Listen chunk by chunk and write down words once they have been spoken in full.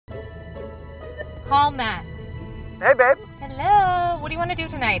Call Matt. Hey, babe. Hello. What do you want to do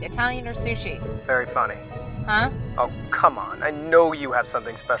tonight? Italian or sushi? Very funny. Huh? Oh, come on. I know you have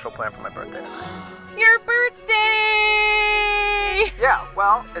something special planned for my birthday tonight. Your birthday! Yeah,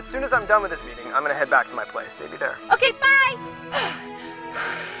 well, as soon as I'm done with this meeting, I'm gonna head back to my place. Maybe there. Okay, bye!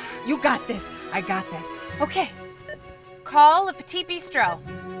 You got this. I got this. Okay. Call Le Petit Bistro.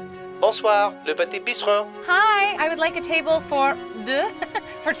 Bonsoir, Le Petit Bistrot. Hi, I would like a table for deux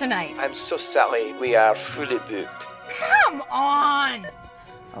for tonight. I'm so sorry, we are fully booked. Come on!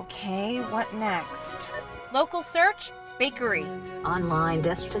 Okay, what next? Local search, bakery. Online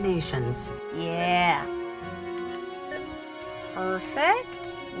destinations. Yeah.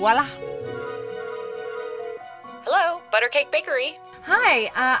 Perfect. Voila. Hello, Buttercake Bakery.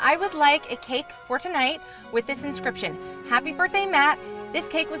 Hi, I would like a cake for tonight with this inscription. Happy birthday, Matt. This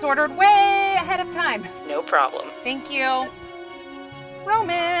cake was ordered way ahead of time. No problem. Thank you.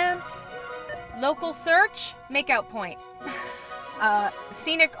 Romance. Local search, makeout point.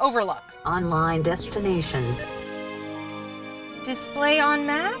 Scenic overlook. Online destinations. Display on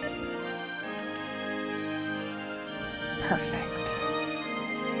map. Perfect.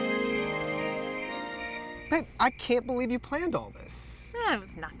 Babe, I can't believe you planned all this. That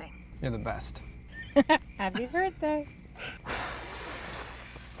was nothing. You're the best. Happy birthday.